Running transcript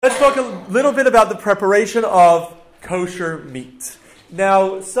talk a little bit about the preparation of kosher meat.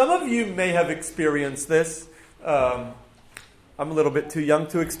 Now, some of you may have experienced this. I'm a little bit too young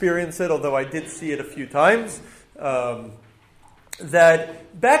to experience it, although I did see it a few times. That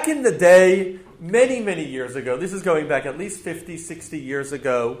back in the day, many years ago, this is going back at least 50, 60 years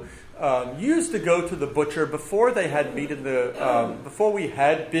ago, you used to go to the butcher before they had meat in the, before we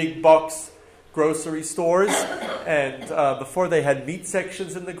had big box grocery stores, and before they had meat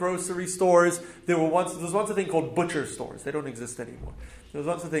sections in the grocery stores, there was once a thing called butcher stores. They don't exist anymore. There was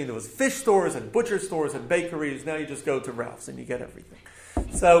once a thing, there was fish stores and butcher stores and bakeries. Now you just go to Ralph's and you get everything.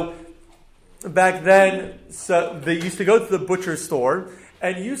 So back then, they used to go to the butcher store,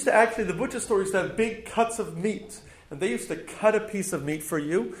 and the butcher store used to have big cuts of meat, and they used to cut a piece of meat for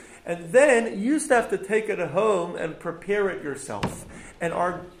you, and then you used to have to take it home and prepare it yourself. And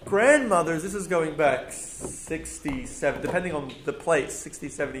our grandmothers, this is going back 67, depending on the place, 60,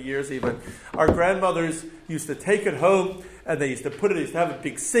 70 years even, our grandmothers used to take it home, and they used to have a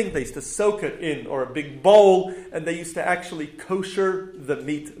big sink, they used to soak it in, or a big bowl, and they used to actually kosher the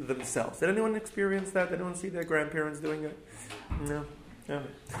meat themselves. Did anyone experience that? Did anyone see their grandparents doing it? No? Yeah.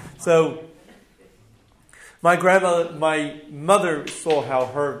 So, my mother saw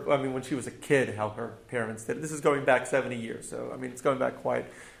when she was a kid, how her parents did it. This is going back 70 years, so it's going back quite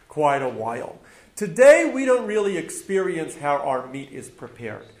a while. Today, we don't really experience how our meat is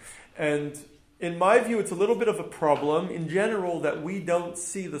prepared. And in my view, it's a little bit of a problem in general that we don't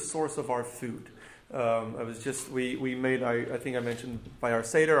see the source of our food. We made, I think I mentioned by our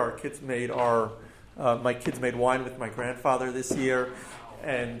Seder, my kids made wine with my grandfather this year.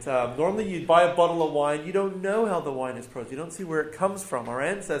 And normally you buy a bottle of wine, you don't know how the wine is processed. You don't see where it comes from. Our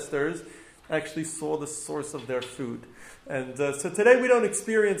ancestors actually saw the source of their food. And so today we don't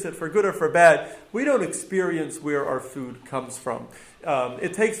experience it for good or for bad. We don't experience where our food comes from.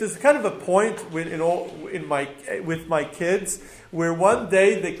 This kind of a point with my kids where one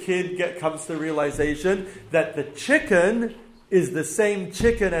day the kid comes to the realization that the chicken is the same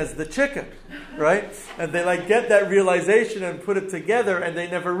chicken as the chicken, right? And they get that realization and put it together, and they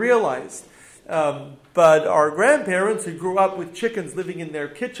never realized. But our grandparents, who grew up with chickens living in their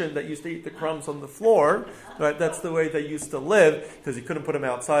kitchen that used to eat the crumbs on the floor, right? That's the way they used to live, because you couldn't put them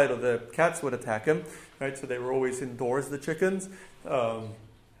outside or the cats would attack them, right? So they were always indoors, the chickens.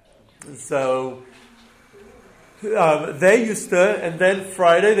 They used to, and then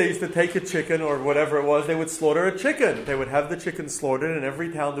Friday they used to take a chicken or whatever it was, they would slaughter a chicken. They would have the chicken slaughtered, and in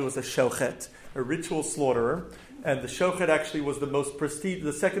every town there was a shochet, a ritual slaughterer, and the shochet actually was the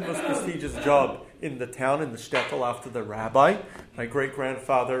second most prestigious job in the town, in the shtetl, after the rabbi. My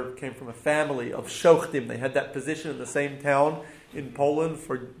great-grandfather came from a family of shochtim. They had that position in the same town in Poland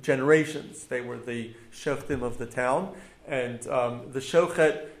for generations. They were the shochtim of the town, and the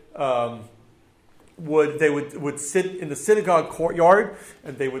shochet would sit in the synagogue courtyard,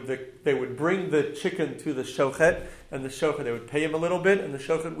 and they would bring the chicken to the shochet, and the shochet, they would pay him a little bit, and the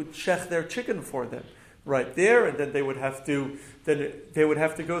shochet would shech their chicken for them right there, and then they would have to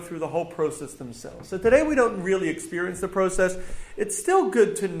go through the whole process themselves. So today we don't really experience the process. It's still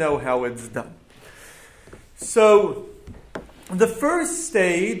good to know how it's done. So the first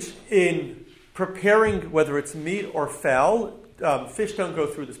stage in preparing, whether it's meat or fowl, fish don't go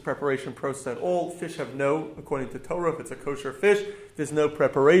through this preparation process at all. Fish according to Torah, if it's a kosher fish, there's no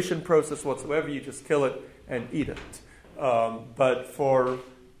preparation process whatsoever. You just kill it and eat it. But for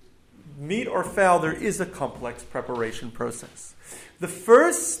meat or fowl, there is a complex preparation process. The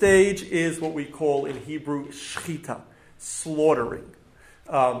first stage is what we call in Hebrew shchita, slaughtering.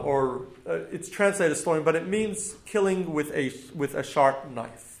 It's translated as slaughtering, but it means killing with a sharp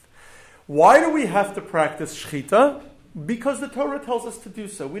knife. Why do we have to practice shchita? Because the Torah tells us to do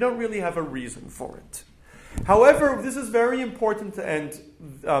so. We don't really have a reason for it. However, this is very important, and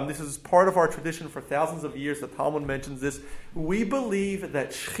this is part of our tradition for thousands of years. The Talmud mentions this. We believe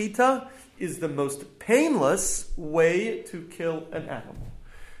that shchita is the most painless way to kill an animal.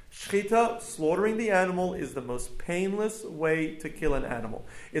 Shchita, slaughtering the animal, is the most painless way to kill an animal.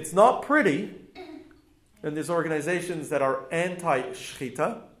 It's not pretty, and there's organizations that are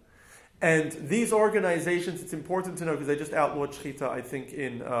anti-shchita. And these organizations, it's important to know, because they just outlawed shchita, I think,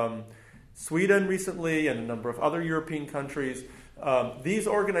 in Sweden recently and a number of other European countries. These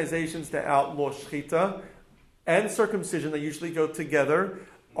organizations that outlaw shchita and circumcision, they usually go together,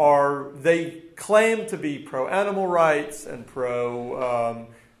 they claim to be pro-animal rights and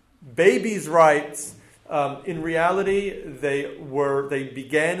pro-babies' rights. In reality, they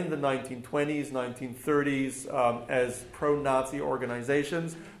began in the 1920s, 1930s as pro-Nazi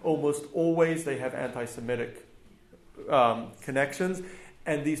organizations. Almost always they have anti-Semitic connections.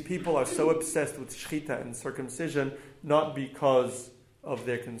 And these people are so obsessed with shchita and circumcision, not because of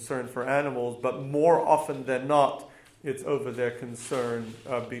their concern for animals, but more often than not, it's over their concern,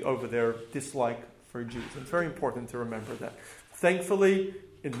 over their dislike for Jews. And it's very important to remember that. Thankfully,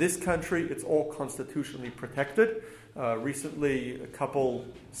 in this country, it's all constitutionally protected. Recently, a couple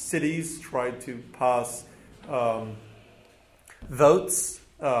cities tried to pass votes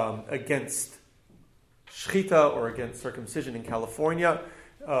against shchita or against circumcision in California,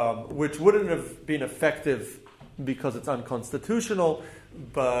 which wouldn't have been effective because it's unconstitutional,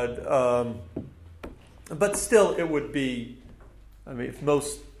 but still it would be, if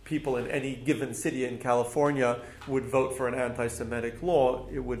most people in any given city in California would vote for an anti-Semitic law,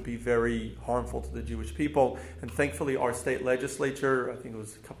 it would be very harmful to the Jewish people. And thankfully our state legislature, I think it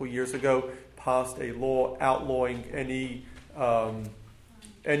was a couple years ago, passed a law outlawing any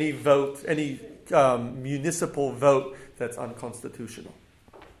municipal vote that's unconstitutional.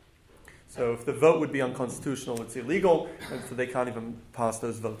 So if the vote would be unconstitutional, it's illegal, and so they can't even pass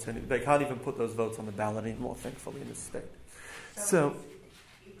those votes. They can't even put those votes on the ballot anymore, thankfully, in this state. So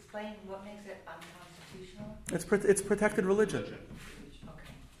explain what makes it unconstitutional? It's protected religion.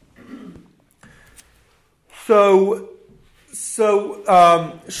 Okay. So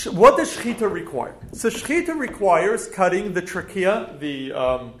what does shchita require? So shchita requires cutting the trachea, the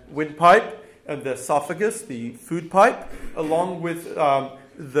windpipe, and the esophagus, the food pipe, along with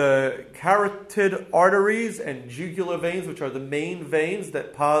the carotid arteries and jugular veins, which are the main veins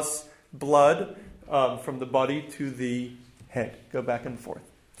that pass blood from the body to the head, go back and forth.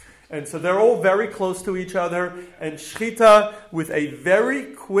 And so they're all very close to each other, and shchita, with a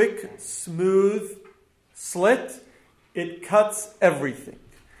very quick, smooth slit, it cuts everything.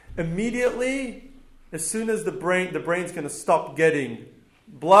 Immediately, as soon as the brain's going to stop getting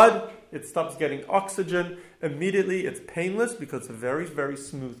blood, it stops getting oxygen. Immediately, it's painless because it's a very, very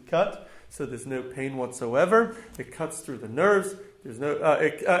smooth cut, so there's no pain whatsoever. It cuts through the nerves.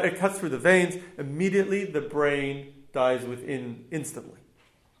 It cuts through the veins. Immediately, the brain dies instantly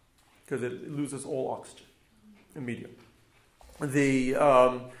because it loses all oxygen immediately.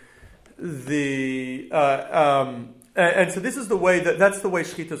 And so this is the way that's the way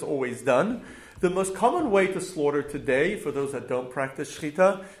shchita is always done. The most common way to slaughter today, for those that don't practice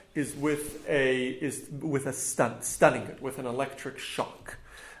shchita, is with stunning it with an electric shock.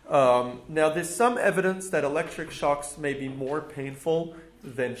 Now, there's some evidence that electric shocks may be more painful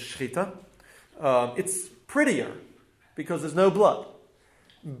than shchita. It's prettier because there's no blood,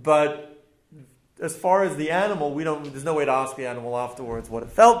 but as far as the animal, there's no way to ask the animal afterwards what it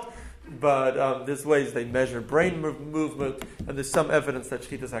felt. But there's ways they measure brain movement, and there's some evidence that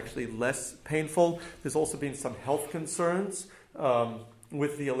shchita is actually less painful. There's also been some health concerns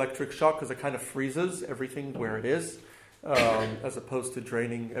with the electric shock because it kind of freezes everything where it is, as opposed to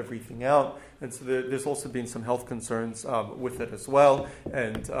draining everything out. And so there's also been some health concerns with it as well.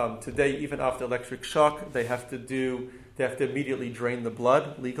 And today, even after electric shock, they have to immediately drain the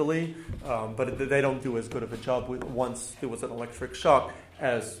blood legally, but they don't do as good of a job once there was an electric shock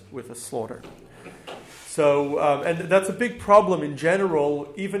as with a slaughter. So, and that's a big problem in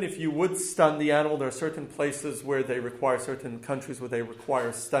general. Even if you would stun the animal, there are certain places certain countries where they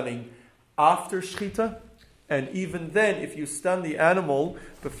require stunning after shchita. And even then, if you stun the animal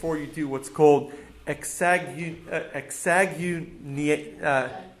before you do what's called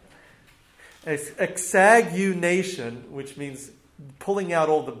exsanguination, which means pulling out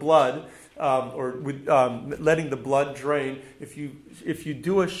all the blood, letting the blood drain. If you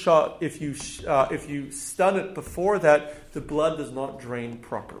do a shot, if you stun it before that, the blood does not drain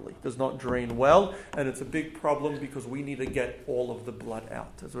properly, does not drain well, and it's a big problem because we need to get all of the blood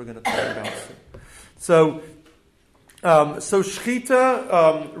out, as we're going to talk about soon. So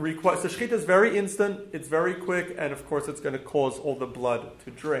shchita is very instant, it's very quick, and of course it's going to cause all the blood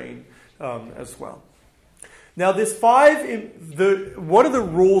to drain as well. Now, there's what are the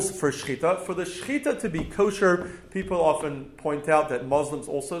rules for shchita? For the shchita to be kosher, people often point out that Muslims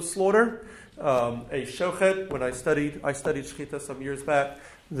also slaughter. A shochet, when I studied shchita some years back,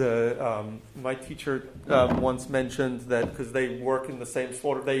 my teacher once mentioned that because they work in the same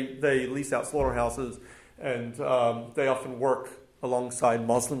slaughter, they lease out slaughterhouses, and they often work alongside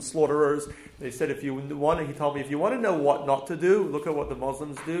Muslim slaughterers. They said he told me, if you want to know what not to do, look at what the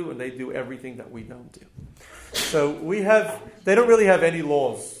Muslims do, and they do everything that we don't do. So they don't really have any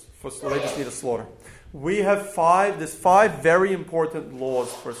laws for slaughter, they just need a slaughter. There's five very important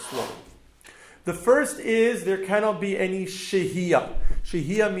laws for slaughter. The first is there cannot be any shehiyah.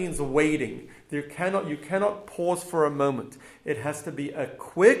 Shehiyah means waiting. You cannot pause for a moment. It has to be a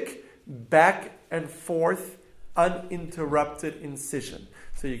quick back and forth uninterrupted incision.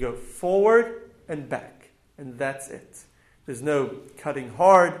 So you go forward and back, and that's it. There's no cutting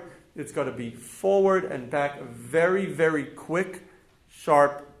hard. It's got to be forward and back, a very, very quick,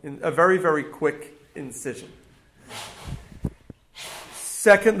 a very, very quick incision.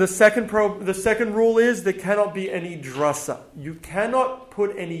 The second rule is there cannot be any drasa. You cannot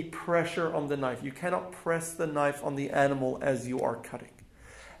put any pressure on the knife. You cannot press the knife on the animal as you are cutting.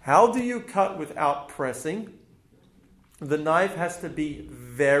 How do you cut without pressing? The knife has to be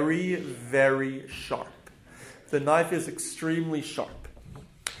very, very sharp. The knife is extremely sharp.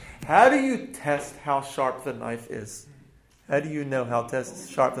 How do you test how sharp the knife is? How do you know how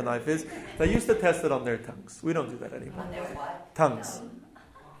sharp the knife is? They used to test it on their tongues. We don't do that anymore. On their what? Tongues.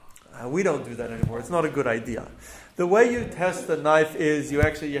 We don't do that anymore. It's not a good idea. The way you test the knife is you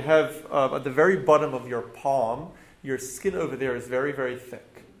have at the very bottom of your palm, your skin over there is very, very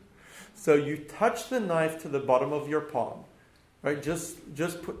thick. So you touch the knife to the bottom of your palm, right? Just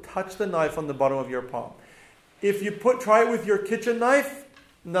touch the knife on the bottom of your palm. If you try it with your kitchen knife,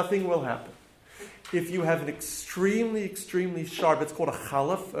 nothing will happen. If you have an extremely, extremely sharp, it's called a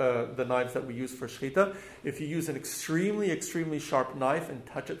chalaf, the knives that we use for shechita. If you use an extremely, extremely sharp knife and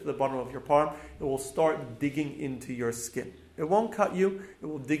touch it to the bottom of your palm, it will start digging into your skin. It won't cut you. It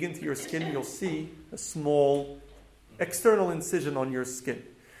will dig into your skin. You'll see a small external incision on your skin.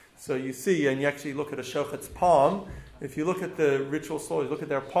 So you see, and you actually look at a shochet's palm. If you look at the ritual soldiers, look at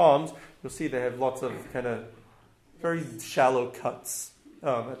their palms, you'll see they have lots of kind of very shallow cuts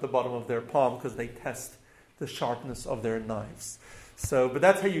at the bottom of their palm because they test the sharpness of their knives. But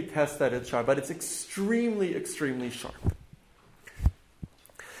that's how you test that it's sharp. But it's extremely, extremely sharp.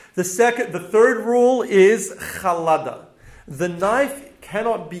 The third rule is chalada. The knife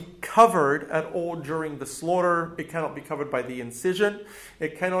cannot be covered at all during the slaughter. It cannot be covered by the incision.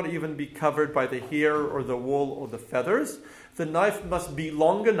 It cannot even be covered by the hair or the wool or the feathers. The knife must be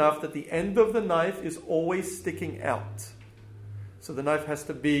long enough that the end of the knife is always sticking out. So the knife has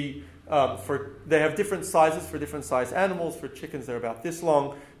to be, they have different sizes for different size animals. For chickens, they're about this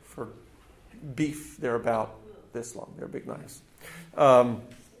long. For beef, they're about this long. They're big knives.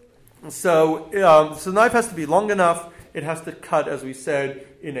 So the knife has to be long enough. It has to cut, as we said,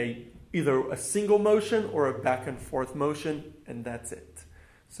 in either a single motion or a back and forth motion, and that's it.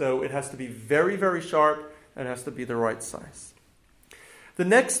 So it has to be very, very sharp and has to be the right size. The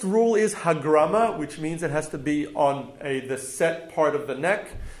next rule is hagrama, which means it has to be on the set part of the neck.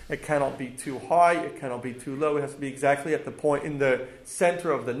 It cannot be too high. It cannot be too low. It has to be exactly at the point in the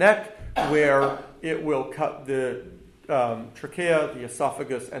center of the neck where it will cut the trachea, the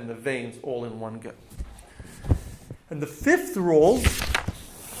esophagus, and the veins all in one go. And the fifth rule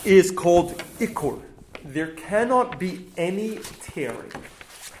is called ikur. There cannot be any tearing.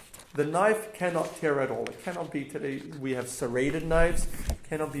 The knife cannot tear at all. It cannot be, today we have serrated knives. It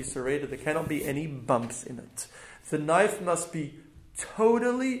cannot be serrated. There cannot be any bumps in it. The knife must be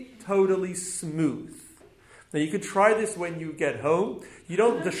totally, totally smooth. Now you could try this when you get home.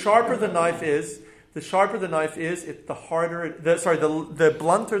 The sharper the knife is, the blunter the knife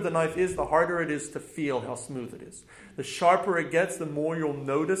is, the harder it is to feel how smooth it is. The sharper it gets, the more you'll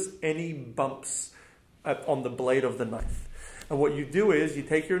notice any bumps on the blade of the knife. And what you do is you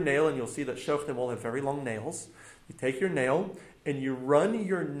take your nail, and you'll see that shochtim all have very long nails. You take your nail and you run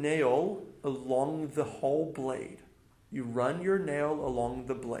your nail along the whole blade. You run your nail along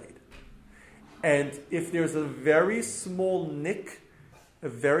the blade. And if there's a very small nick, a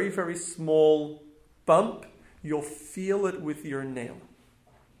very, very small bump, you'll feel it with your nail.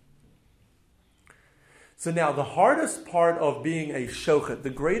 So now the hardest part of being a shochet, the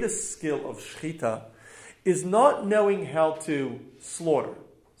greatest skill of shechita, is not knowing how to slaughter.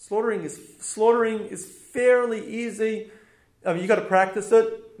 Slaughtering is fairly easy. I mean, you got to practice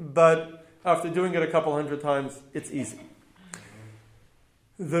it, but after doing it a couple hundred times, it's easy.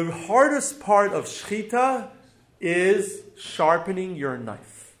 The hardest part of shechita is sharpening your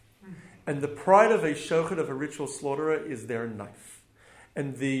knife. And the pride of a shochet, of a ritual slaughterer, is their knife.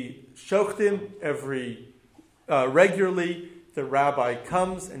 And the shochtim, regularly, the rabbi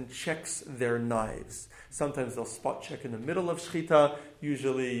comes and checks their knives. Sometimes they'll spot check in the middle of shechita.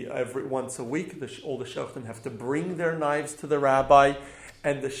 Usually once a week, all the shochtim have to bring their knives to the rabbi.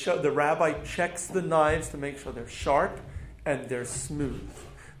 And the rabbi checks the knives to make sure they're sharp and they're smooth.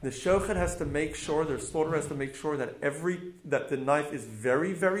 The shochet has to make sure, the slaughterer has to make sure that the knife is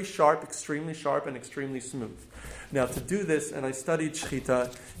very, very sharp, and extremely smooth. Now, to do this, and I studied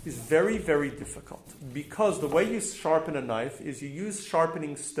shechita, is very, very difficult. Because the way you sharpen a knife is you use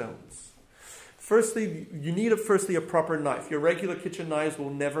sharpening stones. Firstly, you need a proper knife. Your regular kitchen knives will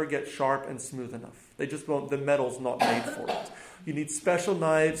never get sharp and smooth enough. They just won't. The metal's not made for it. You need special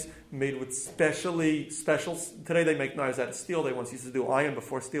knives made with special. Today they make knives out of steel. They once used to do iron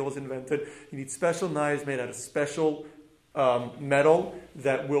before steel was invented. You need special knives made out of special metal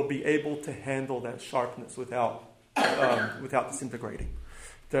that will be able to handle that sharpness without disintegrating.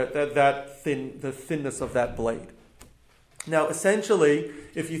 The thinness of that blade. Now, essentially,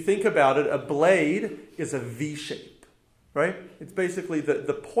 if you think about it, a blade is a V shape, right? It's basically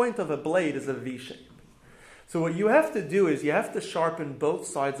the point of a blade is a V shape. So what you have to do is you have to sharpen both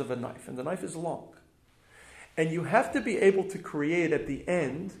sides of a knife, and the knife is long. And you have to be able to create at the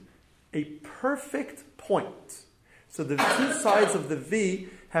end a perfect point. So the two sides of the V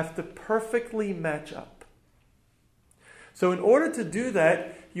have to perfectly match up. So in order to do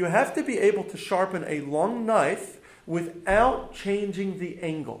that, you have to be able to sharpen a long knife without changing the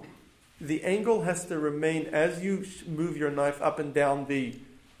angle. The angle has to remain as you move your knife up and down the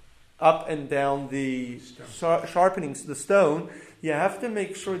sharpening the stone. You have to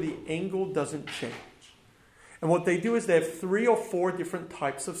make sure the angle doesn't change. And what they do is they have 3 or 4 different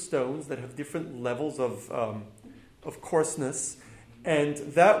types of stones that have different levels of coarseness, and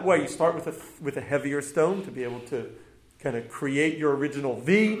that way you start with a heavier stone to be able to kind of create your original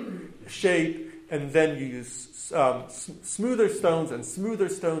V shape. And then you use smoother stones and smoother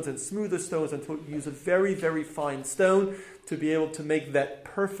stones and smoother stones until you use a very, very fine stone to be able to make that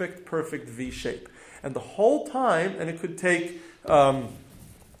perfect V shape. And the whole time, and it could take a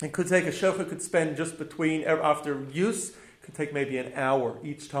shochet could spend just between, after use, could take maybe an hour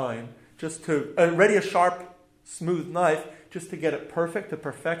each time just to, already a sharp, smooth knife, just to get it perfect, to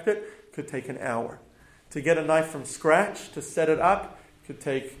perfect it, could take an hour. To get a knife from scratch, to set it up, could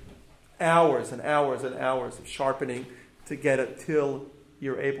take hours and hours and hours of sharpening to get it till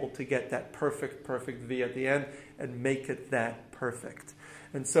you're able to get that perfect V at the end and make it that perfect.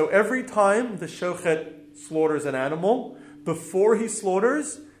 And so every time the shochet slaughters an animal, before he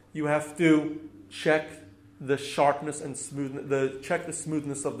slaughters, you have to check the sharpness and smoothness, check the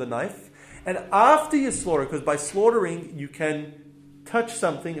smoothness of the knife. And after you slaughter, because by slaughtering you can touch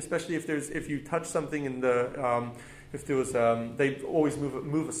something, especially if you touch something in the if there was, they always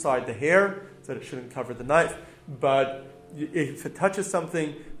move aside the hair so that it shouldn't cover the knife. But if it touches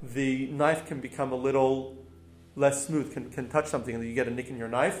something, the knife can become a little less smooth. Can touch something, and you get a nick in your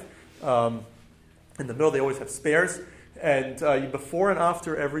knife. In the middle, they always have spares. And before and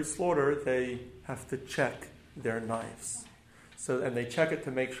after every slaughter, they have to check their knives. And they check it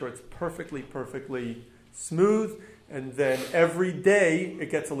to make sure it's perfectly smooth. And then every day it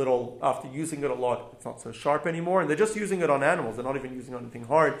gets a little, after using it a lot, it's not so sharp anymore. And they're just using it on animals. They're not even using it on anything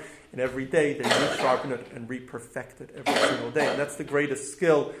hard. And every day they re-sharpen it and re-perfect it every single day. And that's the greatest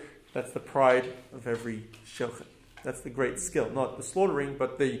skill. That's the pride of every shochet. That's the great skill. Not the slaughtering,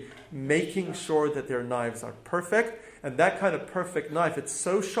 but the making sure that their knives are perfect. And that kind of perfect knife, it's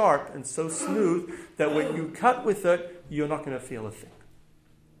so sharp and so smooth that when you cut with it, you're not going to feel a thing.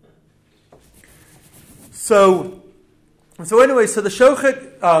 So anyway, so the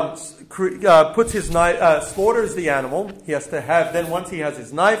shochet puts his knife, slaughters the animal. He has to have, then once he has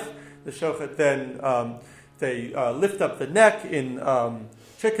his knife, the shochet then, they lift up the neck. In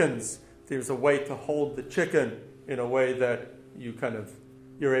chickens, there's a way to hold the chicken in a way that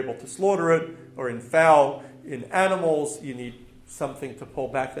you're able to slaughter it, or in fowl. In animals, you need something to pull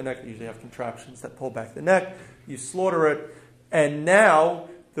back the neck. You usually have contraptions that pull back the neck. You slaughter it, and now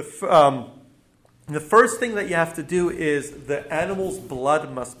the first thing that you have to do is the animal's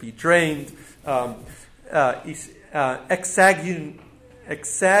blood must be drained.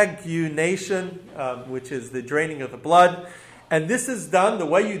 Exsanguination, which is the draining of the blood. And this is done, the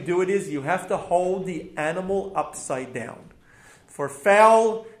way you do it is you have to hold the animal upside down. For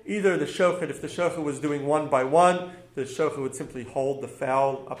fowl, either the shochet, if the shochet was doing one by one, the shochet would simply hold the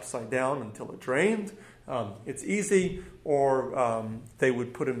fowl upside down until it drained. It's easy. Or they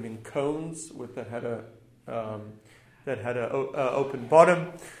would put them in cones that had a open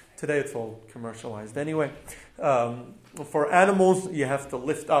bottom. Today it's all commercialized anyway. For animals, you have to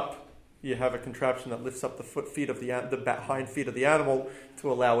lift up. You have a contraption that lifts up the hind feet of the animal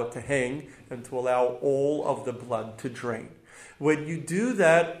to allow it to hang and to allow all of the blood to drain. When you do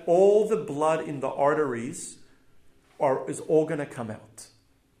that, all the blood in the arteries is all going to come out.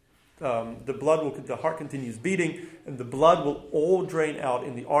 The heart continues beating, and the blood will all drain out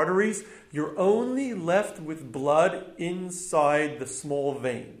in the arteries. You're only left with blood inside the small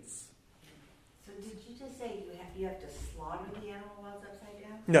veins. So did you just say you have to slaughter the animal while it's upside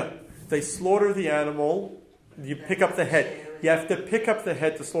down? No. They slaughter the animal. You pick up the head. You have to pick up the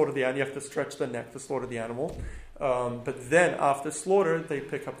head to slaughter the animal. You have to stretch the neck to slaughter the animal. But then after slaughter, they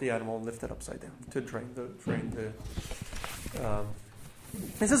pick up the animal and lift it upside down to drain the.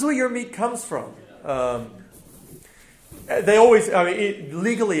 This is where your meat comes from. They always,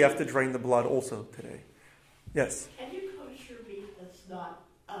 legally you have to drain the blood also today. Yes? Can you kosher meat that's not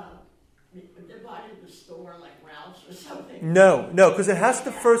bought in the store like Ralph's or something? No, because it has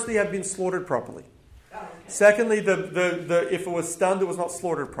to firstly have been slaughtered properly. Oh, okay. Secondly, if it was stunned, it was not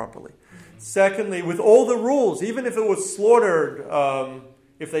slaughtered properly. Secondly, with all the rules, even if it was slaughtered,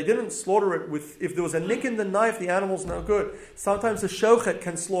 if they didn't slaughter it if there was a nick in the knife, the animal's no good. Sometimes the shochet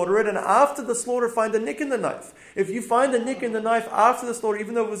can slaughter it, and after the slaughter, find a nick in the knife. If you find a nick in the knife after the slaughter,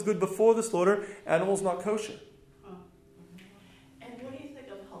 even though it was good before the slaughter, animal's not kosher. And what do you think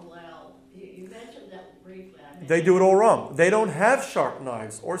of halal? You mentioned that briefly. They do it all wrong. They don't have sharp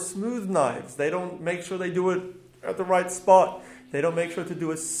knives or smooth knives. They don't make sure they do it at the right spot. They don't make sure to do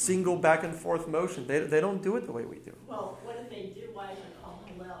a single back and forth motion. They don't do it the way we do. Well, what if they do? Why is it called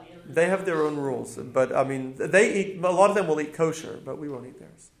halal? They have their own rules, but they eat. A lot of them will eat kosher, but we won't eat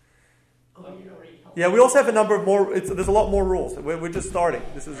theirs. Oh, you don't eat halal. Yeah, we also have a number of more. There's a lot more rules. We're just starting.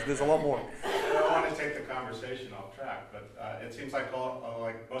 There's a lot more. I don't want to take the conversation off track, but it seems like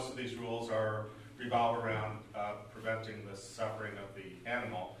most of these rules revolve around preventing the suffering of the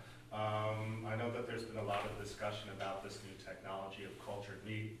animal. I know that there's been a lot of discussion about this new technology of cultured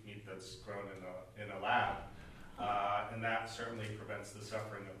meat that's grown in a lab, and that certainly prevents the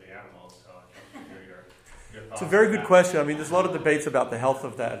suffering of the animals. So I'd love to hear your thoughts. It's a very on good that. question. There's a lot of debates about the health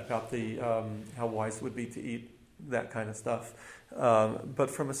of that, about the how wise it would be to eat that kind of stuff. But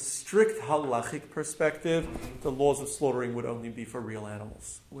from a strict halachic perspective, the laws of slaughtering would only be for real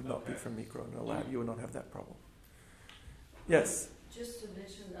animals. It would not be for meat grown in a lab. You would not have that problem. Yes? Just to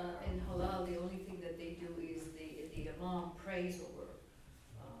mention, in halal, the only thing that they do is the imam prays over,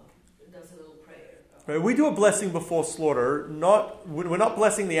 does a little prayer. Right, we do a blessing before slaughter. We're not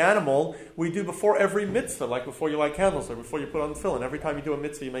blessing the animal. We do before every mitzvah, like before you light candles or before you put on tefillin. Every time you do a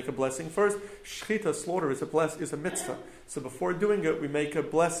mitzvah, you make a blessing first. Shechita, slaughter, is a mitzvah. So before doing it, we make a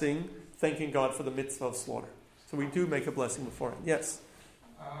blessing, thanking God for the mitzvah of slaughter. So we do make a blessing beforehand. Yes?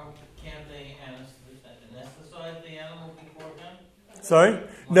 Can't they anesthetize the animal beforehand? Sorry?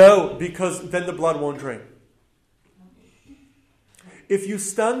 No, because then the blood won't drain. If you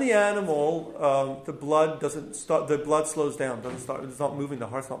stun the animal, the blood doesn't start. The blood slows down. Doesn't start. It's not moving. The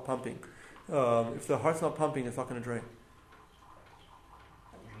heart's not pumping. If the heart's not pumping, it's not going to drain.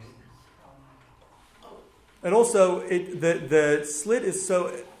 And also, the slit is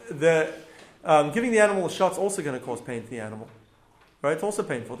so giving the animal a shot is also going to cause pain to the animal. Right? It's also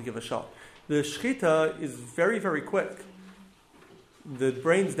painful to give a shot. The shechita is very, very quick. The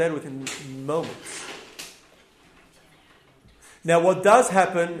brain's dead within moments. Now, what does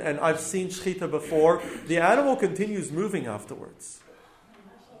happen, and I've seen shechita before, the animal continues moving afterwards.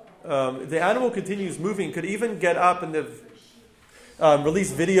 The animal continues moving, could even get up, and they've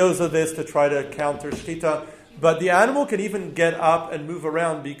released videos of this to try to counter shechita. But the animal can even get up and move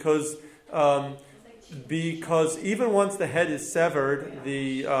around because even once the head is severed,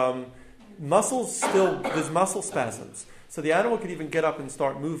 the there's muscle spasms. So the animal can even get up and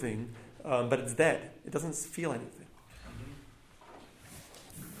start moving, but it's dead. It doesn't feel anything.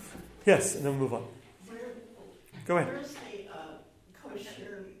 Yes, and then we'll move on. Go ahead. Where's the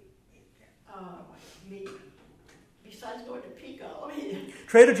kosher meat? Besides going to Pico,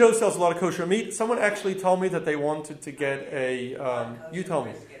 Trader Joe's sells a lot of kosher meat. Someone actually told me that they wanted to get you told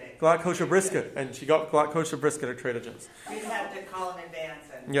me, glatt kosher brisket, and she got glatt kosher brisket at Trader Joe's. We'd have to call in advance.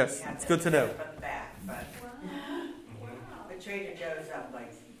 And Yes, it's good to know. From the back, but Trader Joe's up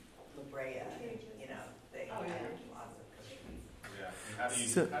like La Brea, they have lots of kosher meat. Yeah.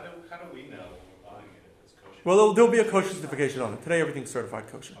 And how do we know when we're buying it if it's kosher? Well, there'll be a kosher certification on it. Today, everything's certified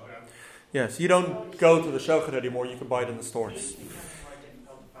kosher. Okay. Yes, you don't go to the shochet anymore. You can buy it in the stores. It's becoming more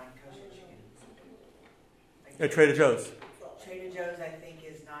difficult to find kosher chicken. At Trader Joe's. Trader Joe's, I think,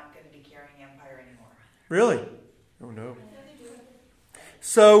 is not going to be carrying Empire anymore. Really? Oh, no.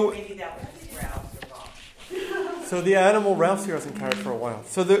 So... Maybe that was Ralph's or Bob's. So the animal, Ralph's here hasn't carried for a while.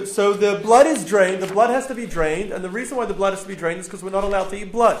 So the blood is drained. The blood has to be drained, and the reason why the blood has to be drained is because we're not allowed to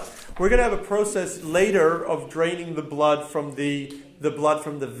eat blood. We're going to have a process later of draining the blood from the blood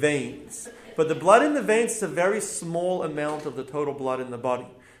from the veins. But the blood in the veins is a very small amount of the total blood in the body.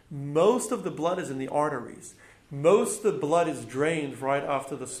 Most of the blood is in the arteries. Most of the blood is drained right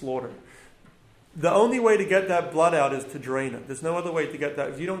after the slaughter. The only way to get that blood out is to drain it. There's no other way to get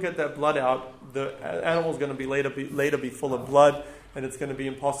that. If you don't get that blood out, the animal is going to later be full of blood, and it's going to be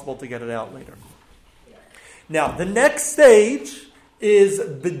impossible to get it out later. Now, the next stage is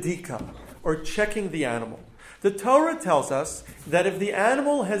bedika, or checking the animal. The Torah tells us that if the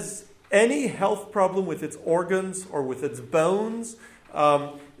animal has any health problem with its organs or with its bones,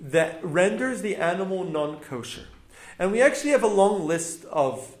 that renders the animal non-kosher. And we actually have a long list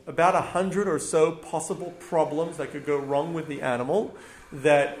of about 100 or so possible problems that could go wrong with the animal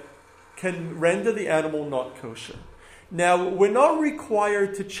that can render the animal not kosher. Now, we're not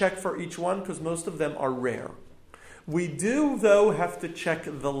required to check for each one because most of them are rare. We do, though, have to check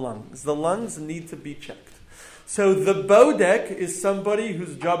the lungs. The lungs need to be checked. So the bodek is somebody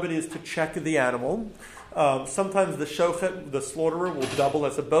whose job it is to check the animal. Sometimes the shochet, the slaughterer, will double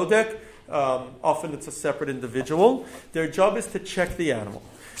as a bodek. Often it's a separate individual. Their job is to check the animal.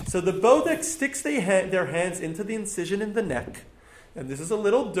 So the bodek sticks their hands into the incision in the neck. And this is a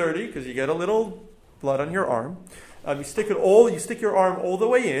little dirty because you get a little blood on your arm. You stick your arm all the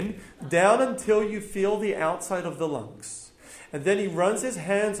way in, down until you feel the outside of the lungs. And then he runs his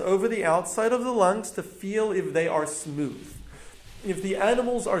hands over the outside of the lungs to feel if they are smooth. If the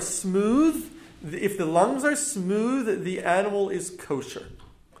animals are smooth, if the lungs are smooth, the animal is kosher.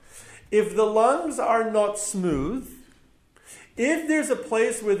 If the lungs are not smooth, if there's a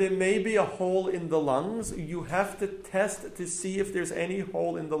place where there may be a hole in the lungs, you have to test to see if there's any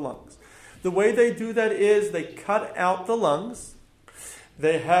hole in the lungs. The way they do that is they cut out the lungs,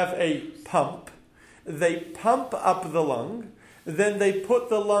 they have a pump, they pump up the lung, then they put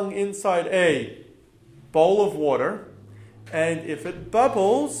the lung inside a bowl of water, and if it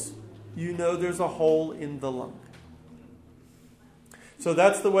bubbles, you know there's a hole in the lung. So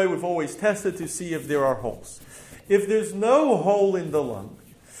that's the way we've always tested to see if there are holes. If there's no hole in the lung,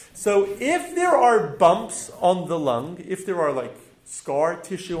 so if there are bumps on the lung, if there are like scar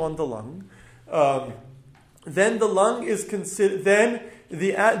tissue on the lung, then the lung is considered, then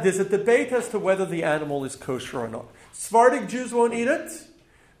there's a debate as to whether the animal is kosher or not. Sephardic Jews won't eat it.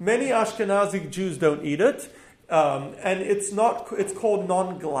 Many Ashkenazic Jews don't eat it. And it's called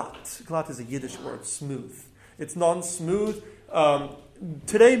non-glat. Glat is a Yiddish word, smooth. It's non-smooth.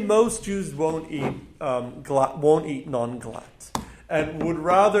 Today, most Jews won't eat non-glat, and would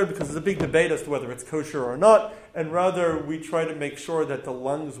rather, because there's a big debate as to whether it's kosher or not, and rather we try to make sure that the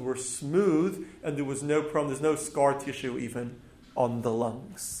lungs were smooth and there was no problem. There's no scar tissue even on the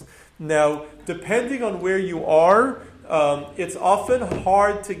lungs. Now, depending on where you are, it's often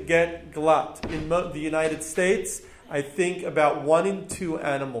hard to get glat. In the United States, I think about 1 in 2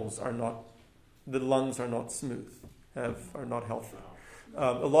 animals the lungs are not smooth, are not healthy.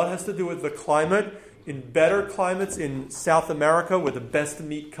 A lot has to do with the climate. In better climates in South America, where the best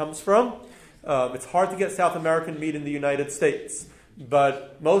meat comes from, it's hard to get South American meat in the United States,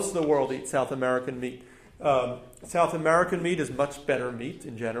 but most of the world eats South American meat. South American meat is much better meat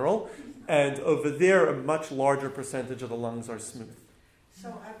in general, and over there, a much larger percentage of the lungs are smooth.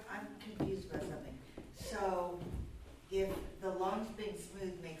 So I'm confused about something. So if the lungs being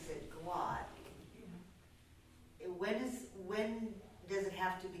smooth makes it glut, when does it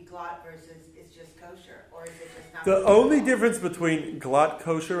have to be glut versus it's just kosher, or is it just not? The only difference between glut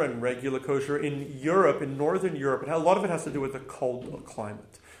kosher and regular kosher in Europe, in Northern Europe, a lot of it has to do with the cold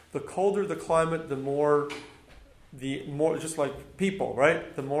climate. The colder the climate, the more just like people,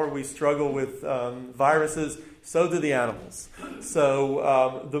 right? The more we struggle with viruses, so do the animals.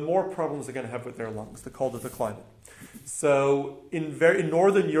 So the more problems they're going to have with their lungs, the colder the climate. So in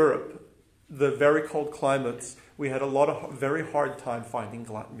Northern Europe, the very cold climates, we had a lot of very hard time finding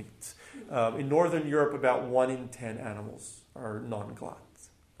glut meat. In Northern Europe, about 1 in 10 animals are non-glut,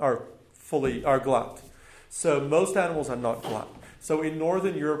 are glut. So most animals are not glut. So in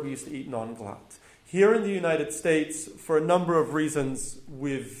Northern Europe, we used to eat non-glut. Here in the United States, for a number of reasons,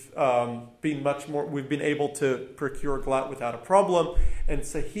 we've been able to procure glut without a problem. And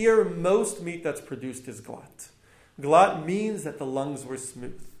so here, most meat that's produced is glut. Glut means that the lungs were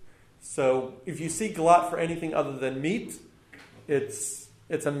smooth. So if you see glut for anything other than meat, it's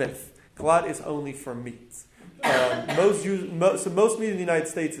a myth. Glut is only for meat. Most meat in the United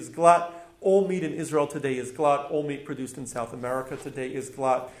States is glut. All meat in Israel today is glut. All meat produced in South America today is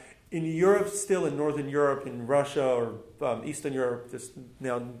glut. In Europe, still in Northern Europe, in Russia or Eastern Europe, there's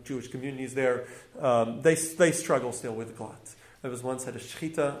now Jewish communities there, they struggle still with glut. I was once at a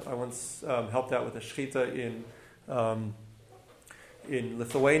shechita. I once helped out with a shechita in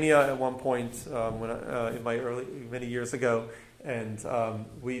Lithuania at one point in my many years ago, and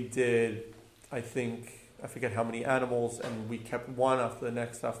we did, I forget how many animals, and we kept one after the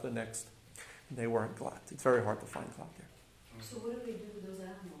next, and they weren't glut. It's very hard to find glut there. So what do we do with those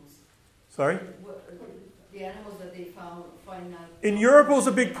animals? Sorry? the animals that they find out. In Europe, it was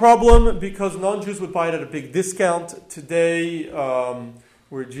a big problem because non-Jews would buy it at a big discount. Today,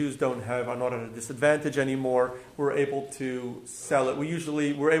 where Jews are not at a disadvantage anymore, we're able to sell it.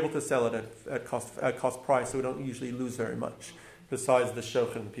 We're able to sell it at cost price, so we don't usually lose very much. Besides the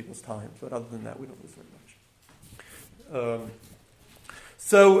shochet in people's time, but other than that, we don't lose very much.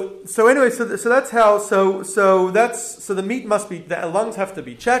 So anyway, that's how. So the meat must be. The lungs have to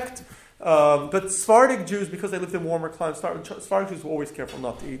be checked. But Sephardic Jews, because they lived in warmer climates, Sephardic Jews were always careful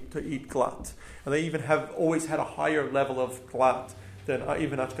not to eat glat, and they even have always had a higher level of glat than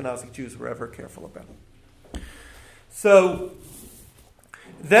even Ashkenazic Jews were ever careful about. So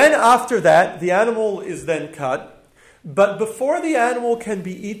then, after that, the animal is then cut. But before the animal can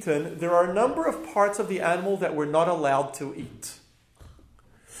be eaten, there are a number of parts of the animal that we're not allowed to eat.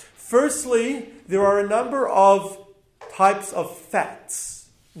 Firstly, there are a number of types of fats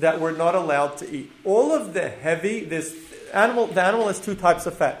that we're not allowed to eat. All of the animal has two types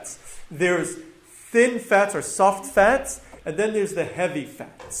of fats. There's thin fats or soft fats, and then there's the heavy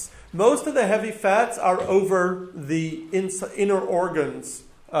fats. Most of the heavy fats are over the inner organs,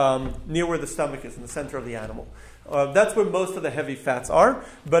 near where the stomach is, in the center of the animal. That's where most of the heavy fats are.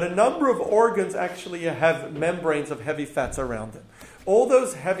 But a number of organs actually have membranes of heavy fats around them. All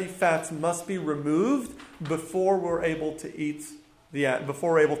those heavy fats must be removed before we're able to eat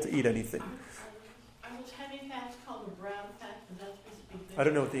anything. Are those heavy fats called the brown fats? Is that supposed to be good? I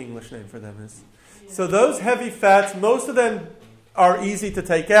don't know what the English name for them is. So those heavy fats, most of them are easy to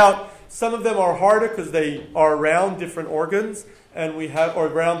take out. Some of them are harder because they are around different organs or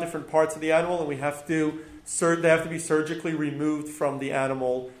around different parts of the animal, and they have to be surgically removed from the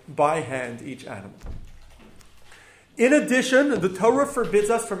animal by hand, each animal. In addition, the Torah forbids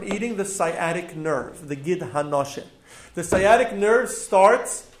us from eating the sciatic nerve, the gid hanoshe. The sciatic nerve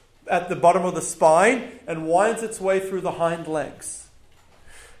starts at the bottom of the spine and winds its way through the hind legs.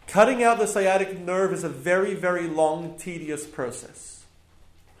 Cutting out the sciatic nerve is a very, very long, tedious process.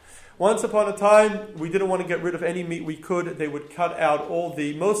 Once upon a time, we didn't want to get rid of any meat we could. They would cut out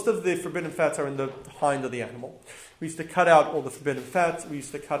most of the forbidden fats are in the hind of the animal. We used to cut out all the forbidden fats. We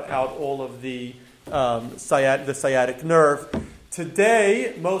used to cut out all of the sciatic nerve.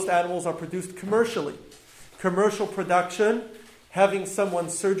 Today, most animals are produced commercially. Commercial production, having someone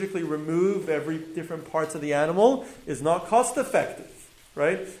surgically remove every different parts of the animal is not cost effective,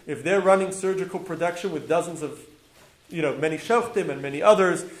 right? If they're running surgical production with dozens of, many shochtim and many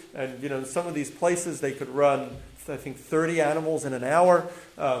others, and some of these places they could run, I think, 30 animals in an hour.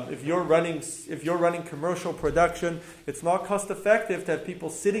 If you're running commercial production, it's not cost effective to have people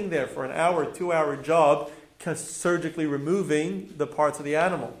sitting there for an hour, 2-hour job, surgically removing the parts of the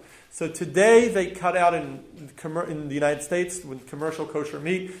animal. So today they cut out in the United States with commercial kosher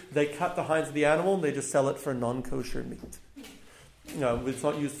meat, they cut the hinds of the animal and they just sell it for non-kosher meat. It's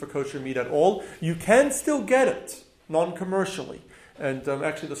not used for kosher meat at all. You can still get it non-commercially. And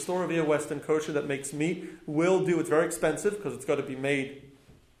actually the store via Western Kosher that makes meat it's very expensive because it's got to be made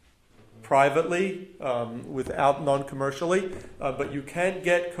privately, without non-commercially. But you can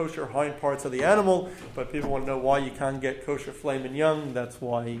get kosher hind parts of the animal, but people want to know why you can't get kosher filet mignon. That's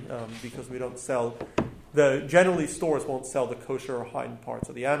why, because we don't sell, generally stores won't sell the kosher hind parts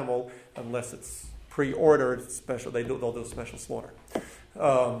of the animal unless it's pre-ordered special. They'll do a special slaughter.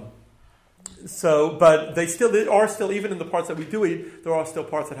 But there are still, even in the parts that we do eat, there are still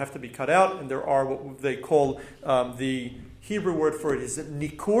parts that have to be cut out, and there are what they call, the Hebrew word for it is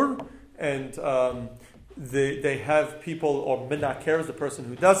nikur, and they have people, or menaker is the person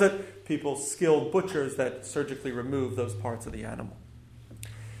who does it, people, skilled butchers that surgically remove those parts of the animal.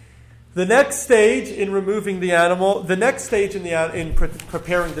 The next stage in removing the animal, in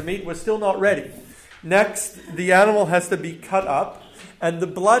preparing the meat, we're still not ready. Next, the animal has to be cut up, and the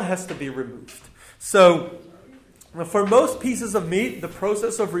blood has to be removed. So, for most pieces of meat, the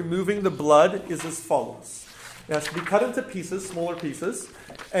process of removing the blood is as follows. It has to be cut into pieces, smaller pieces,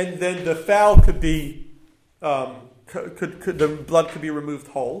 and then the fowl could be, the blood could be removed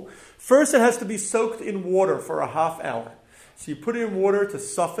whole. First, it has to be soaked in water for a half hour. So you put it in water to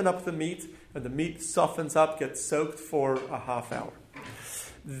soften up the meat, and the meat softens up, gets soaked for a half hour.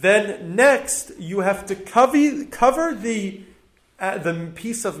 Then next, you have to cover the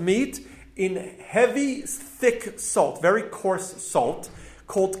piece of meat in heavy, thick salt, very coarse salt,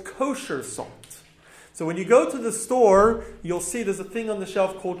 called kosher salt. So when you go to the store, you'll see there's a thing on the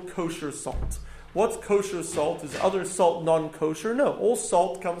shelf called kosher salt. What's kosher salt? Is other salt non-kosher? No, all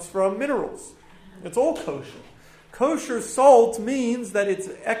salt comes from minerals. It's all kosher. Kosher salt means that it's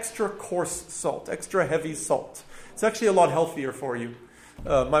extra coarse salt, extra heavy salt. It's actually a lot healthier for you.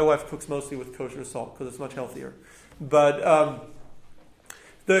 My wife cooks mostly with kosher salt because it's much healthier. But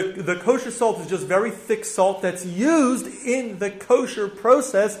the kosher salt is just very thick salt that's used in the kosher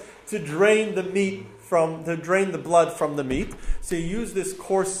process to drain the blood from the meat. So you use this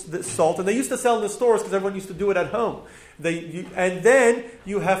salt, and they used to sell in the stores because everyone used to do it at home. And then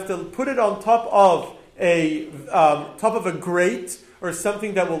you have to put it on top of a grate or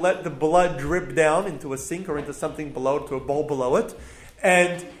something that will let the blood drip down into a sink or into something below, to a bowl below it,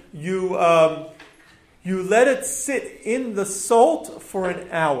 and you let it sit in the salt for an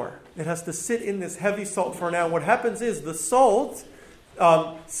hour. It has to sit in this heavy salt for an hour. What happens is the salt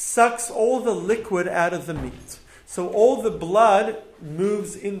sucks all the liquid out of the meat. So all the blood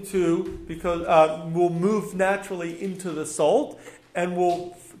moves will move naturally into the salt and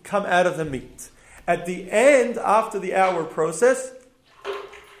will come out of the meat. At the end, after the hour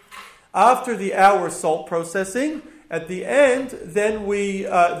salt processing, at the end, then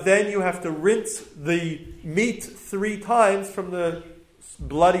you have to rinse the meat 3 times from the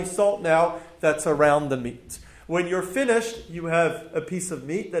bloody salt now that's around the meat. When you're finished, you have a piece of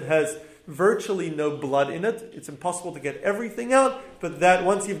meat that has virtually no blood in it. It's impossible to get everything out, but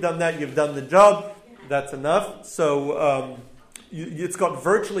once you've done that, you've done the job. That's enough. So it's got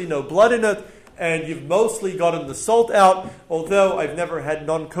virtually no blood in it, and you've mostly gotten the salt out, although I've never had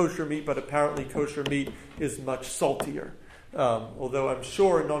non-kosher meat, but apparently kosher meat is much saltier. Although I'm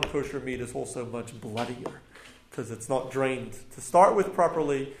sure non-kosher meat is also much bloodier, because it's not drained to start with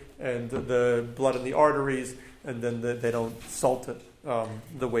properly, and the blood in the arteries, and then they don't salt it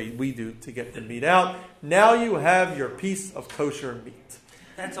the way we do to get the meat out. Now you have your piece of kosher meat.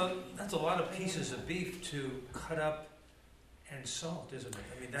 That's a lot of pieces of beef to cut up and salt, isn't it?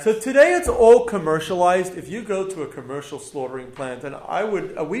 I mean, so today it's all commercialized. If you go to a commercial slaughtering plant, and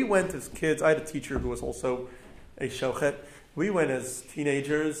we went as kids. I had a teacher who was also a shochet. We went as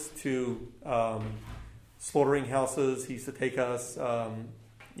teenagers to slaughtering houses. He used to take us,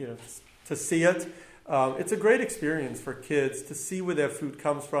 to see it. It's a great experience for kids to see where their food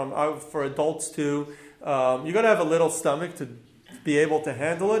comes from. For adults too, you got to have a little stomach to be able to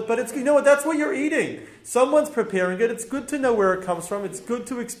handle it. But it's that's what you're eating. Someone's preparing it. It's good to know where it comes from. It's good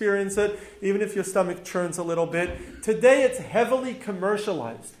to experience it, even if your stomach churns a little bit. Today it's heavily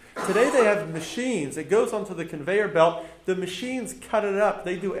commercialized. Today they have machines. It goes onto the conveyor belt. The machines cut it up.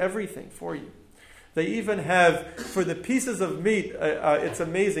 They do everything for you. They even have, for the pieces of meat, it's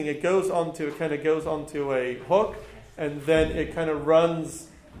amazing. It goes onto a hook, and then it kind of runs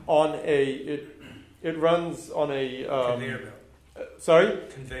on a conveyor belt. Sorry?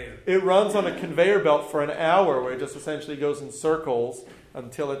 Conveyor. It runs on a conveyor belt for an hour, where it just essentially goes in circles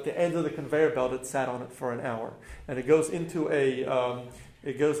until at the end of the conveyor belt it sat on it for an hour, and it goes into a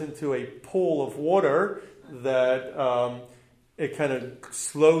pool of water that. It kind of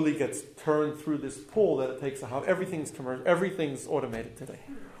slowly gets turned through this pool that it takes everything's automated today.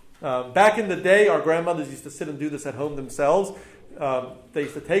 Back in the day, our grandmothers used to sit and do this at home themselves. They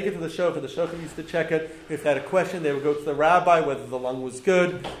used to take it to the shofar. The shofar used to check it. If they had a question, they would go to the rabbi whether the lung was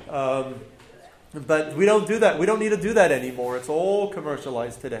good. But we don't do that. We don't need to do that anymore. It's all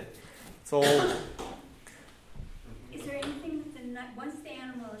commercialized today. It's all. Is there anything once the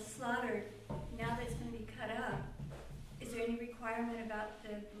animal is slaughtered, now that it's going to be cut up? Is there any requirement about the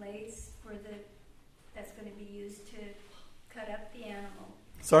blades that's going to be used to cut up the animal?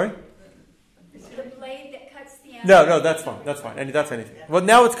 Sorry? The blade that cuts the animal? No, that's fine. That's fine. That's anything. Well,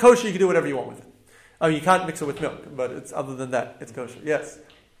 now it's kosher. You can do whatever you want with it. I mean, you can't mix it with milk, but other than that, it's kosher. Yes?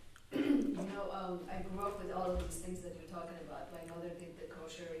 I grew up with all of these things that you're talking about. My mother did the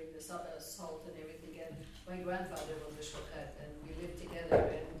kosher, the salt and everything, and my grandfather was a shochet, and we lived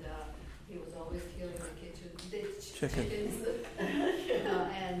together, and he was always killing the chickens.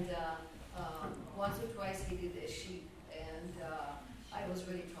 Once or twice he did a sheep, and I was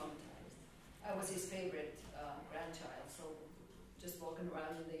really traumatized. I was his favorite grandchild, so just walking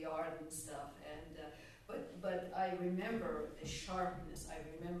around in the yard and stuff. And but I remember the sharpness. I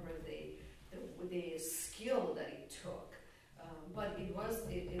remember the skill that it took. But it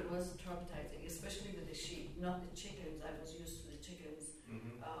was traumatizing, especially with the sheep, not the chickens. I was used to the chickens,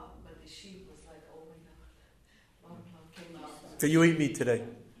 but the sheep was like, oh my God, came out. So you eat meat today?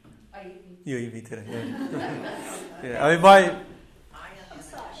 I eat meat. You eat meat today, yeah. Yeah, I mean,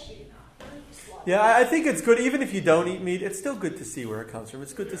 I think it's good, even if you don't eat meat, it's still good to see where it comes from.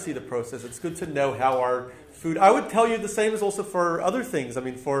 It's good to see the process. It's good to know how our food... I would tell you the same is also for other things. I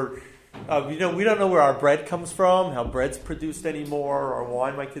mean, we don't know where our bread comes from, how bread's produced anymore, or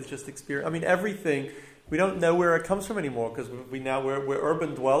wine my kids just experience. I mean, everything. We don't know where it comes from anymore because we're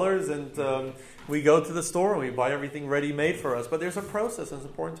urban dwellers, and we go to the store and we buy everything ready-made for us. But there's a process, and it's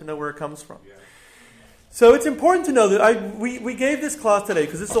important to know where it comes from. Yeah. So it's important to know that we gave this class today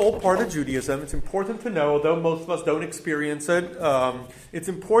because this is all part of Judaism. It's important to know, although most of us don't experience it, it's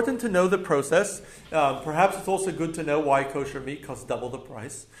important to know the process. Perhaps it's also good to know why kosher meat costs double the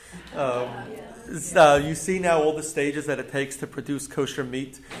price. You see now all the stages that it takes to produce kosher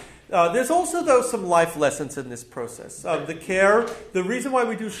meat. There's also, though, some life lessons in this process. The reason why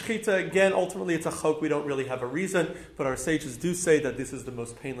we do shechita, again, ultimately it's a chok. We don't really have a reason, but our sages do say that this is the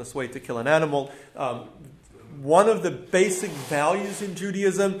most painless way to kill an animal. One of the basic values in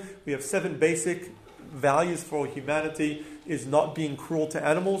Judaism, we have 7 basic values for humanity, is not being cruel to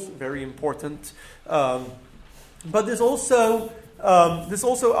animals, very important. But there's also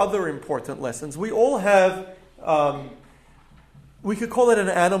other important lessons. We all have... we could call it an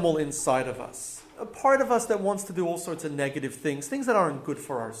animal inside of us, a part of us that wants to do all sorts of negative things that aren't good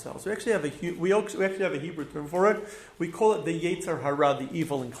for ourselves. We actually have a Hebrew term for it. We call it the Yetzer Hara, the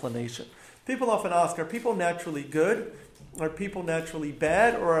evil inclination. People often ask, are people naturally good? Are people naturally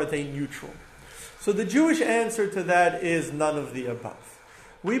bad? Or are they neutral? So the Jewish answer to that is none of the above.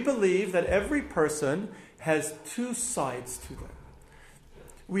 We believe that every person has 2 sides to them.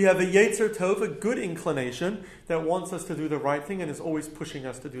 We have a Yetzer Tov, a good inclination that wants us to do the right thing and is always pushing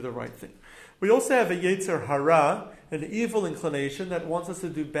us to do the right thing. We also have a Yetzer Hara, an evil inclination that wants us to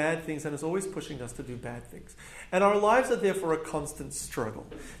do bad things and is always pushing us to do bad things. And our lives are therefore a constant struggle.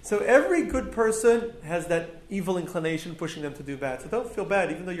 So every good person has that evil inclination pushing them to do bad. So don't feel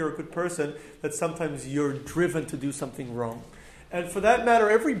bad, even though you're a good person, that sometimes you're driven to do something wrong. And for that matter,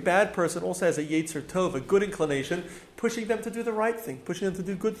 every bad person also has a Yetzer Tov, a good inclination, pushing them to do the right thing, pushing them to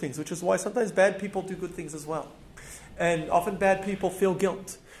do good things, which is why sometimes bad people do good things as well. And often bad people feel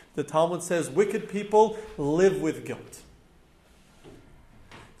guilt. The Talmud says wicked people live with guilt.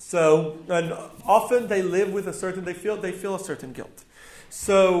 So, and often they live with they feel a certain guilt.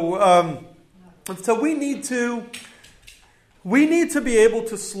 So, so we need to be able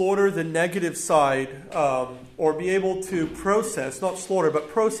to slaughter the negative side, or be able to process, not slaughter, but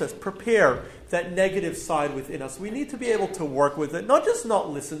process, prepare that negative side within us. We need to be able to work with it, not just not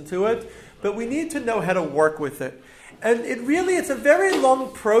listen to it, but we need to know how to work with it. And it's a very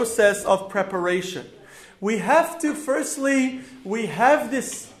long process of preparation. We have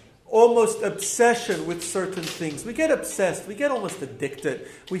this almost obsession with certain things. We get obsessed. We get almost addicted.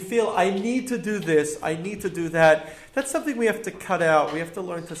 We feel, I need to do this. I need to do that. That's something we have to cut out. We have to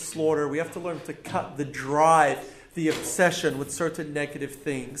learn to slaughter. We have to learn to cut the drive, the obsession with certain negative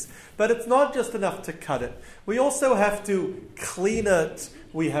things. But it's not just enough to cut it. We also have to clean it.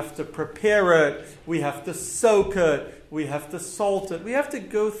 We have to prepare it. We have to soak it. We have to salt it. We have to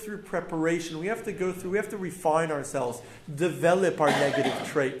go through preparation. We have to refine ourselves, develop our negative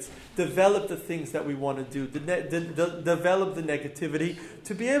traits, develop the things that we want to do, develop the negativity,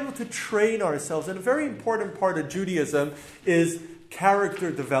 to be able to train ourselves. And a very important part of Judaism is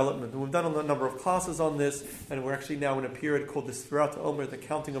character development. And we've done a number of classes on this, and we're actually now in a period called the Sfirat Omer, the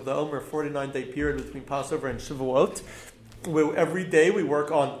counting of the Omer, a 49-day period between Passover and Shavuot, where every day we work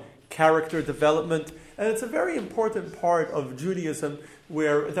on character development. And it's a very important part of Judaism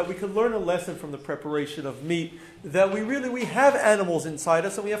that we can learn a lesson from the preparation of meat, that we have animals inside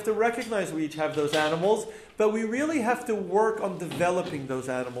us, and we have to recognize we each have those animals, but we really have to work on developing those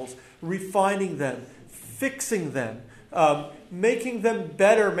animals, refining them, fixing them, making them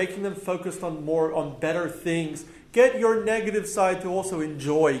better, making them focused on better things. Get your negative side to also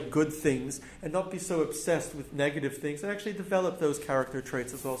enjoy good things and not be so obsessed with negative things, and actually develop those character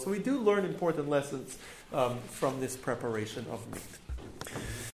traits as well. So we do learn important lessons from this preparation of meat.